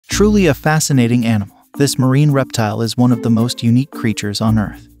Truly a fascinating animal, this marine reptile is one of the most unique creatures on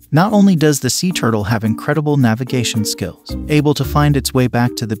Earth. Not only does the sea turtle have incredible navigation skills, able to find its way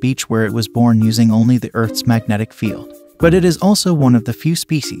back to the beach where it was born using only the Earth's magnetic field, but it is also one of the few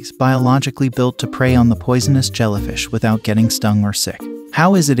species biologically built to prey on the poisonous jellyfish without getting stung or sick.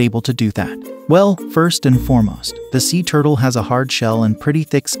 How is it able to do that? Well, first and foremost, the sea turtle has a hard shell and pretty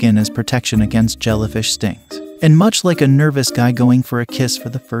thick skin as protection against jellyfish stings. And much like a nervous guy going for a kiss for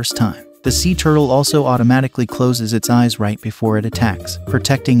the first time, the sea turtle also automatically closes its eyes right before it attacks,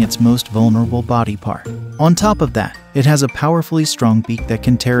 protecting its most vulnerable body part. On top of that, it has a powerfully strong beak that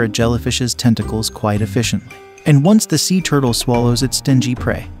can tear a jellyfish's tentacles quite efficiently. And once the sea turtle swallows its stingy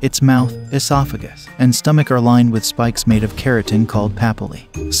prey, its mouth, esophagus, and stomach are lined with spikes made of keratin called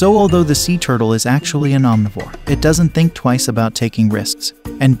papillae. So although the sea turtle is actually an omnivore, it doesn't think twice about taking risks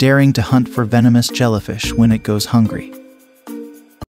and daring to hunt for venomous jellyfish when it goes hungry.